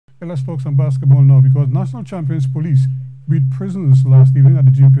Okay, let's talk some basketball now because national champions Police beat Prisons last evening at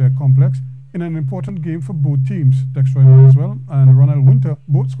the Jean Pierre Complex in an important game for both teams. Dextroy Manswell and Ronell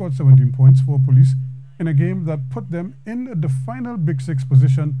both scored 17 points for Police in a game that put them in the final Big Six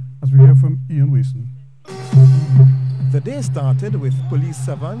position, as we hear from Ian Wason. The day started with Police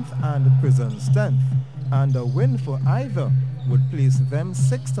 7th and Prisons 10th, and a win for either would place them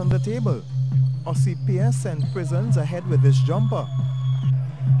 6th on the table. Ossie Pierce sent Prisons ahead with his jumper.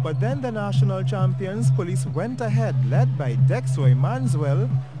 But then the national champions Police went ahead, led by Dextroy Manswell,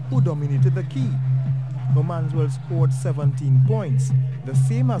 who dominated the key. Now Manswell scored 17 points, the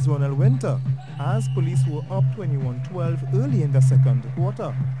same as Ronell Winter, as Police were up 21-12 early in the second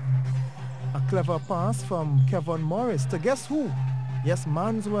quarter. A clever pass from Kevin Morris to guess who? Yes,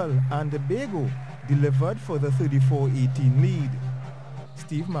 Manswell and the Bago delivered for the 34-18 lead.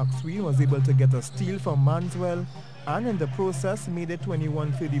 Steve Maxwell was able to get a steal from Manswell and in the process made it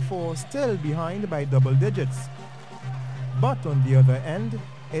 21-34, still behind by double digits. But on the other end,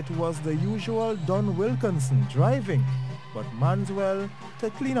 it was the usual Don Wilkinson driving, but Manswell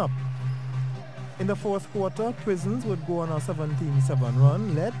to clean up. In the fourth quarter, Prisons would go on a 17-7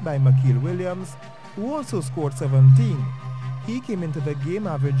 run led by McKeel Williams, who also scored 17. He came into the game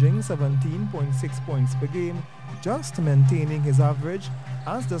averaging 17.6 points per game, just maintaining his average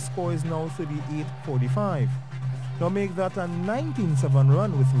as the score is now 38-45. Now make that a 19-7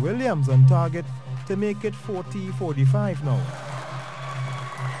 run with Williams on target to make it 40-45 now.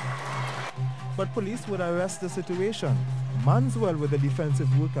 But Police would arrest the situation. Manswell with the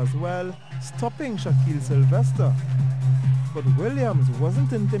defensive work as well, stopping Shaquille Sylvester. But Williams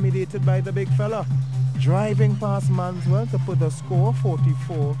wasn't intimidated by the big fella, driving past Manswell to put the score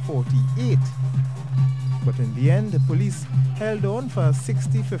 44-48. But in the end, the Police held on for a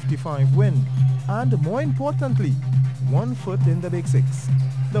 60-55 win, and more importantly, 1 foot in the Big Six.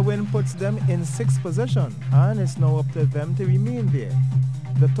 The win puts them in 6th position, and it's now up to them to remain there.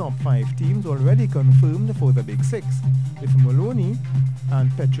 The top 5 teams already confirmed for the Big Six, with Maloney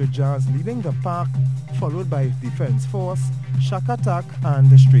and Petro Jazz leading the pack, followed by Defense Force, Shack Attack, and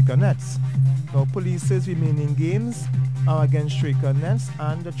the Striker Nets. Now Police's remaining games are against Striker Nets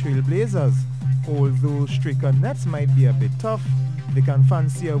and the Trailblazers. Although Striker Nets might be a bit tough, they can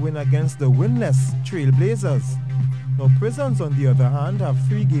fancy a win against the winless Trailblazers. Now Prisons on the other hand have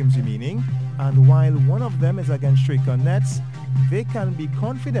 3 games remaining, and while one of them is against Striker Nets, they can be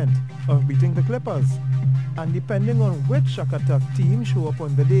confident of beating the Clippers. And depending on which Shack Attack team show up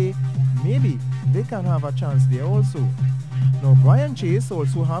on the day, maybe they can have a chance there also. Now Brian Chase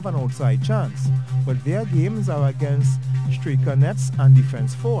also have an outside chance, but their games are against Striker Nets and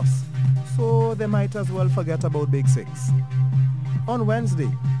Defense Force, so they might as well forget about Big Six. On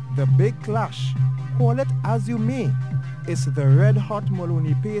Wednesday, the big clash, call it as you may, is the red-hot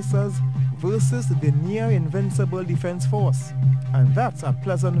Maloney Pacers versus the near-invincible Defense Force, and that's at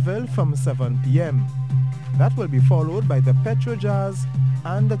Pleasantville from 7 p.m. That will be followed by the Petro Jazz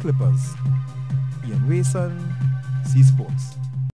and the Clippers. Ian Wason, C Sports.